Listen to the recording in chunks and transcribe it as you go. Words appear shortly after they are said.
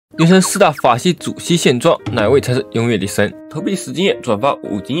人生4大法系主C现状，哪一位才是永远的神？投币10经验，转发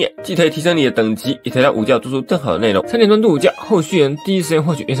5经验，既可以提升你的等级，也可以让午觉做出更好的内容。3点专注午觉，后续人第一时间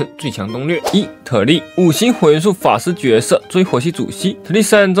获取人生最强攻略。1. 特例5星火元素法师角色，作为火系主C，特例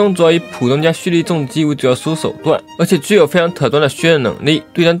3人中主要以普通加蓄力重击为主要输出手段，而且具有非常特端的渲染能力，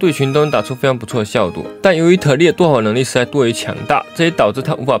对战对群都能打出非常不错的效果。但由于特例的剁火能力实在多于强大，这也导致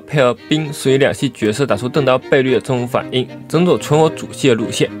他无法配合兵水两系角色打出更高倍率的中午反应，整走纯火主系的路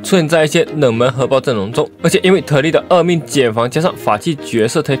线，出现在一些冷门核爆阵容中。而且因为特例的2命减防加上法器角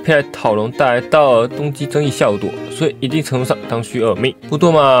色可以配合讨龙带来道而攻击争议效果，所以一定程度上当需2命。不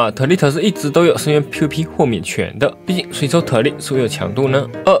多嘛，特例可是一直都有深渊 PVP 豁免权的，毕竟谁抽特例是会有强度呢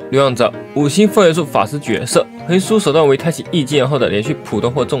？2. 流浪者5星风元素法师角色，核心输出手段为开启异技能后的连续普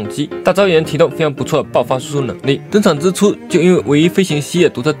通或重击，大招也能提供非常不错的爆发输出能力。登场之初就因为唯一飞行系的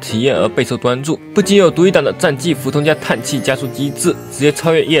独特体验而备受关注，不仅有独一档的战技浮通加叹气加速机制，直接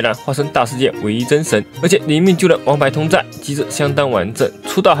超越夜兰，化身大世界唯一真神，而且临命就能王牌通战，机制相当完整。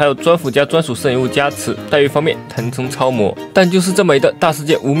出道还有专辅加专属圣遗物加持，待遇方面堪称超模。但就是这么一个大世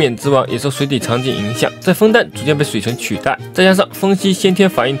界无冕之王，也受水底场景影响，在风弹逐渐被水城取代，再加上风息先天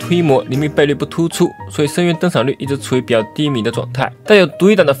反应推磨，临命倍率不突出，所以深渊登场率一直处于比较低迷的状态。但有独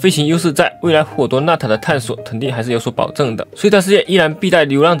一档的飞行优势在，未来火多纳塔的探索肯定还是有所保证的，所以大世界依然必带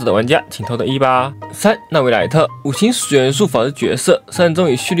流浪者的玩家，请投的1吧。3. 那维莱特5星水元素法师角色，3人中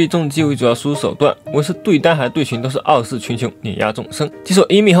以蓄力重击为主要输出手段，无论是对单还是对群都是傲视群雄，碾压众生。解锁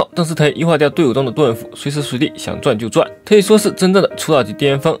1命后，更是可以异化掉队伍中的盾符，随时随地想赚就赚，可以说是真正的出道级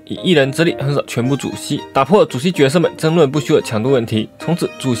巅峰，以一人之力横扫全部主C，打破了主C角色们争论不休的强度问题。从此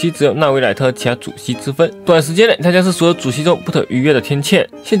主C只有那维莱特和其他主C之分，短时间内他将是所有主C中不可逾越的天堑。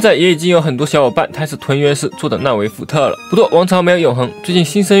现在也已经有很多小伙伴开始囤原石做的纳维福特了。不过王朝没有永恒，最近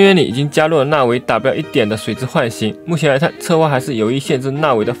新深渊里已经加入了纳维打不了1点的水之唤醒，目前来看策划还是有意限制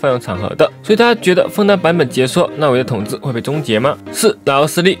纳维的泛用场合的，所以大家觉得枫丹版本结束后，纳维的统治会被终结吗？4. 莱欧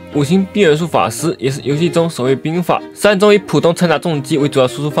斯利5星冰元素法师，也是游戏中首位兵法，3人中以普通参打重击为主要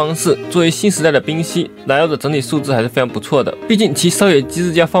输出方式，作为新时代的兵系，莱欧的整体素质还是非常不错的，毕竟其烧血机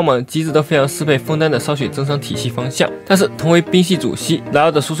制加放芒机制都非常适配枫丹的烧血增伤体系方向。但是同为兵系主C，莱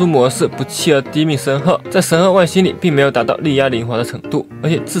欧的输出模式不契合低命神鹤，在神鹤万星里并没有达到力压灵华的程度，而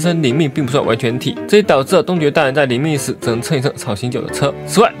且自身灵命并不算完全体，这也导致了东决大人在灵命时只能蹭一蹭草型9的车。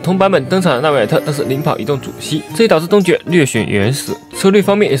此外，同版本登场的纳维莱特都是领跑移动主C，这也导致东决略显原始，策略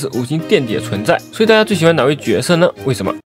方面也是5星垫底的存在。所以大家最喜欢哪位角色呢？为什么？